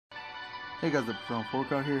Hey guys, episode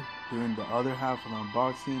 4 out here, doing the other half of the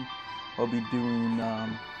unboxing. I'll be doing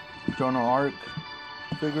Jeanne Arc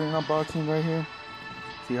figurine unboxing right here.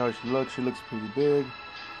 See how she looks. She looks pretty big.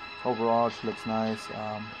 Overall, she looks nice.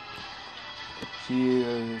 She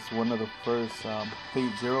is one of the first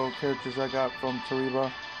Fate Zero characters I got from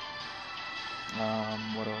Toriba.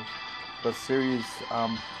 What else? The series,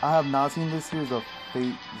 I have not seen this series of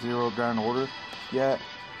Fate Zero Grand Order yet.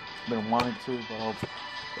 Been wanting to, but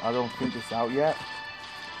I don't think it's out yet.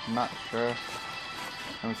 I'm not sure.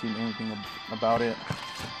 Haven't seen anything about it.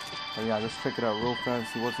 But yeah, let's check it out real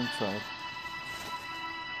fast, see what's inside.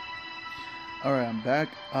 Alright, I'm back.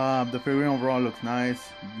 The figurine overall looks nice.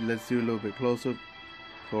 Let's do a little bit closer.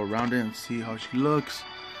 Go around it and see how she looks.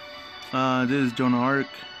 This is Jeanne Arc.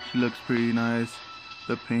 She looks pretty nice.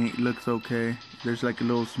 The paint looks okay. There's like a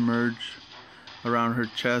little smudge around her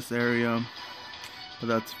chest area, but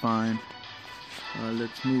that's fine.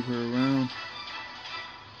 Let's move her around.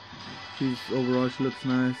 Overall she looks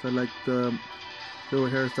nice. I like the little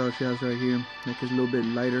hairstyle she has right here. Like it's a little bit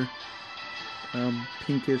lighter,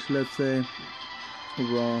 pinkish, let's say.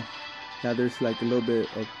 Overall, yeah, there's like a little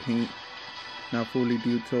bit of paint, not fully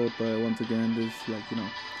detailed, but once again, there's like, you know,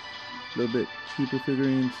 a little bit cheaper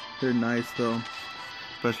figurines. They're nice though,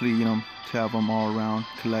 especially, you know, to have them all around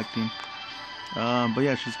collecting. But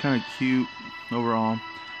yeah, she's kind of cute overall.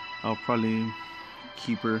 I'll probably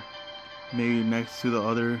keep her maybe next to the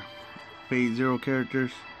other Fate Zero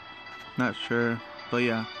characters, not sure, but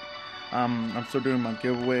yeah, I'm still doing my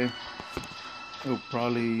giveaway. It'll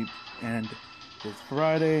probably end this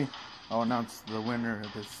Friday. I'll announce the winner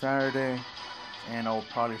this Saturday, and I'll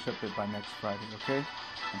probably ship it by next Friday. Okay,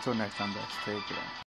 until next time, guys, take care.